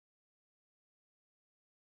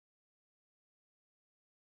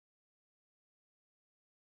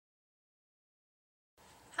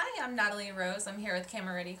I'm Natalie Rose. I'm here with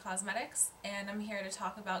Camera Ready Cosmetics, and I'm here to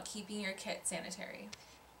talk about keeping your kit sanitary.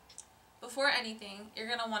 Before anything, you're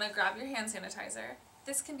going to want to grab your hand sanitizer.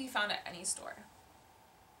 This can be found at any store.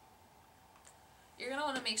 You're going to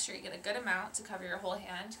want to make sure you get a good amount to cover your whole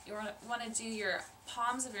hand. You want to do your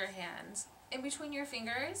palms of your hand in between your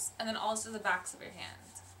fingers, and then also the backs of your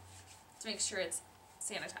hand to make sure it's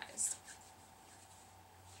sanitized.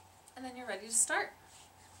 And then you're ready to start.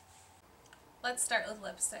 Let's start with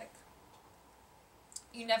lipstick.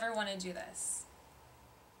 You never want to do this.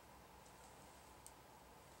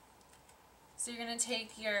 So you're going to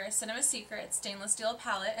take your Cinema Secret stainless steel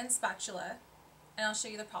palette and spatula, and I'll show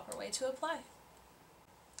you the proper way to apply.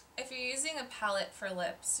 If you're using a palette for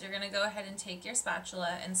lips, you're going to go ahead and take your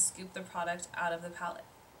spatula and scoop the product out of the palette.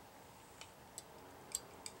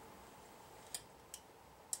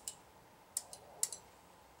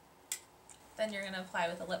 Then you're going to apply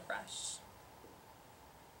with a lip brush.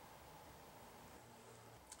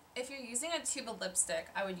 If you're using a tube of lipstick,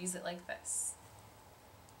 I would use it like this.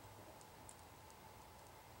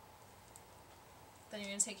 Then you're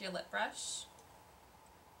going to take your lip brush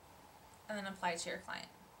and then apply it to your client.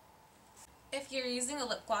 If you're using a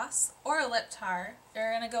lip gloss or a lip tar,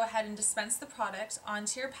 you're going to go ahead and dispense the product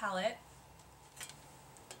onto your palette.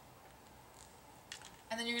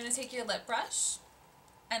 And then you're going to take your lip brush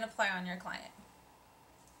and apply on your client.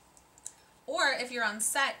 Or if you're on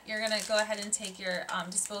set, you're going to go ahead and take your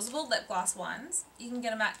disposable lip gloss wands. You can get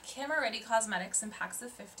them at Camera Ready Cosmetics in packs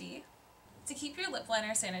of 50. To keep your lip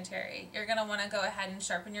liner sanitary, you're going to want to go ahead and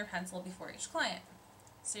sharpen your pencil before each client.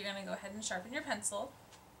 So you're going to go ahead and sharpen your pencil.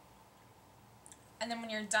 And then when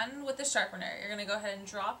you're done with the sharpener, you're going to go ahead and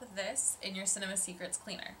drop this in your Cinema Secrets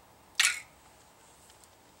cleaner.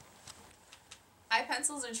 Eye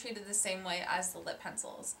pencils are treated the same way as the lip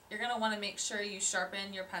pencils. You're going to want to make sure you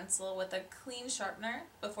sharpen your pencil with a clean sharpener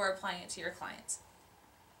before applying it to your client.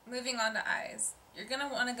 Moving on to eyes. You're going to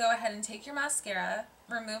want to go ahead and take your mascara,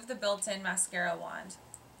 remove the built-in mascara wand.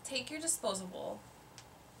 Take your disposable,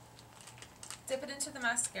 dip it into the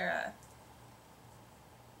mascara,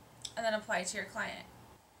 and then apply it to your client.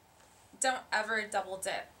 Don't ever double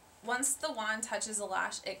dip. Once the wand touches a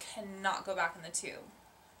lash, it cannot go back in the tube.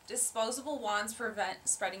 Disposable wands prevent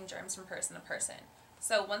spreading germs from person to person.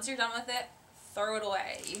 So once you're done with it, throw it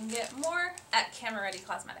away. You can get more at Camera Ready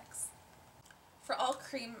Cosmetics. For all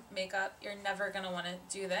cream makeup, you're never going to want to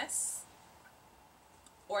do this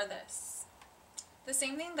or this. The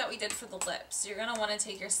same thing that we did for the lips. You're going to want to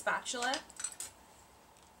take your spatula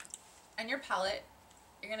and your palette.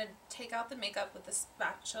 You're going to take out the makeup with the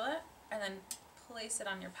spatula and then place it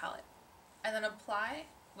on your palette. And then apply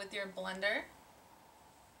with your blender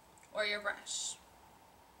or your brush.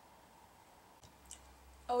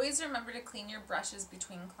 Always remember to clean your brushes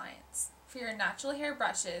between clients. For your natural hair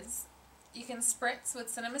brushes, you can spritz with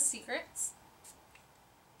Cinema Secrets.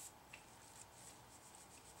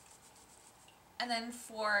 And then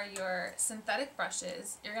for your synthetic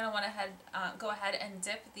brushes, you're going to want to go ahead and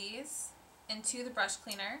dip these into the brush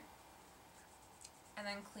cleaner and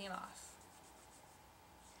then clean off.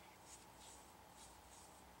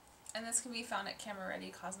 And this can be found at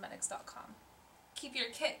CameraReadyCosmetics.com. Keep your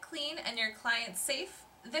kit clean and your clients safe.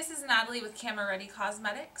 This is Natalie with Camera Ready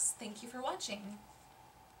Cosmetics. Thank you for watching.